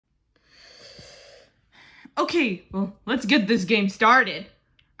Okay, well, let's get this game started.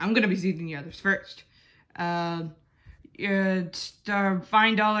 I'm gonna be seeing the others first. Find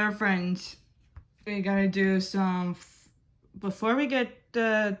all our friends. We gotta do some... Before we get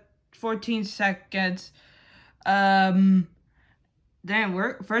the 14 seconds, then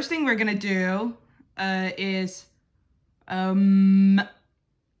first thing we're gonna do, is,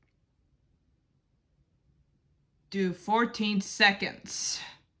 do 14 seconds.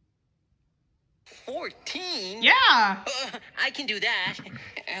 14? Yeah! I can do that.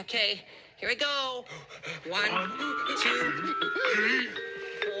 Okay, here we go. 1, 2, 3,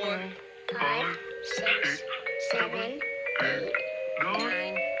 4, 5, 6, 7, 8,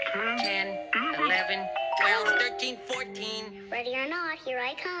 9, 10, 11, 12, 13, 14. Ready or not, here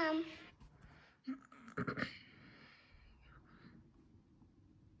I come.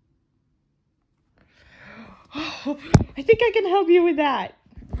 Oh, I think I can help you with that.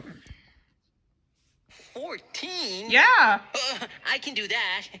 14? Yeah! I can do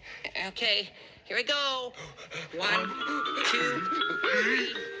that. Okay, here we go. 1, 2,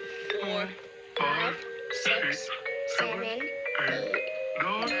 3, 4, 5, 6, 7, 8,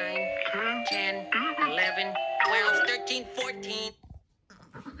 9, 10, 11, 12, 13, 14.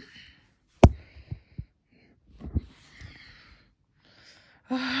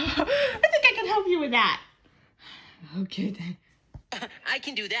 I think I can help you with that. Okay, then. I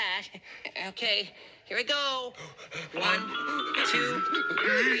can do that. Okay, here we go. 1, 2,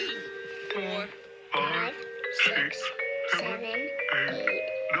 3, 4, 5, 6, 7, 8,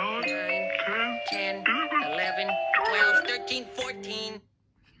 9, 10, 11, 12, 13, 14.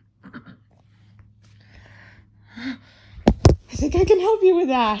 I think I can help you with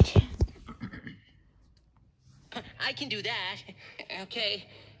that. I can do that. Okay,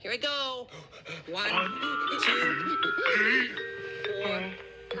 here we go. 1, 2, 3, 4,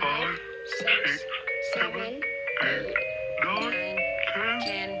 5, 6, 7, 8, 9,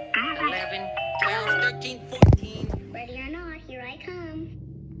 10, 11, 12, 13, 14. ready or not, here I come.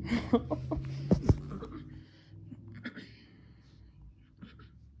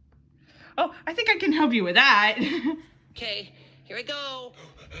 Oh, I think I can help you with that. Okay, here we go.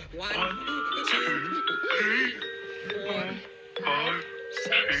 1, 2, 3, 4, 5,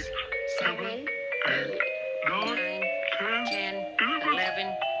 6, 7, 8, 9, 10,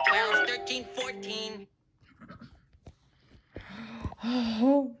 11, 12, 13, 14.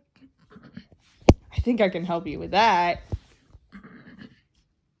 Oh, I think I can help you with that.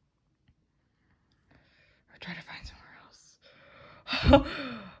 I'll try to find somewhere else.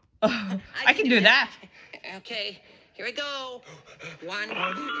 I can do that. Okay, here we go. 1, 2,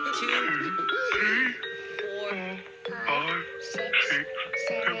 3, 4, 5, 6,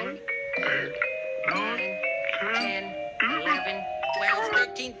 7, 8, 9, 10, 11, 12,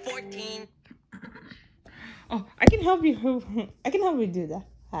 13, 14. Oh, I can help you. I can help you do that.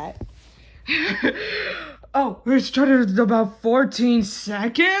 Oh, we started in about 14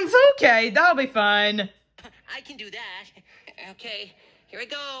 seconds? Okay, that'll be fun. I can do that. Okay, here we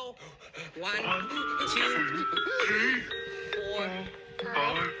go. 1, 2, 3, 4,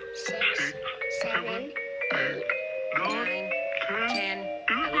 5, 6, 7, 8, 9, 10,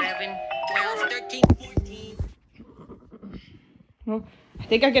 11, 12, 13, 14. Well, I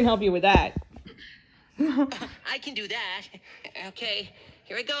think I can help you with that. I can do that. Okay,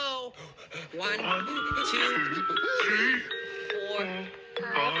 here we go. 1, 2, 3, 4,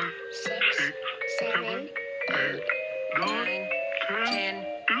 5, 6, 7, 8, 9, 10,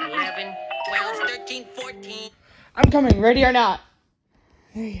 11, 12, 13, 14. I'm coming, ready or not.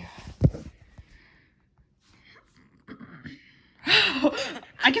 There you go.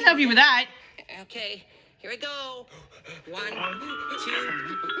 I can help you with that. Okay, here we go. 1, 2,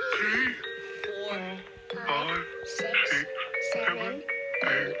 3, 4, 5, 6, 7,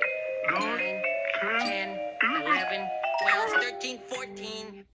 8, 9, 10, 11, 12, 13, 14.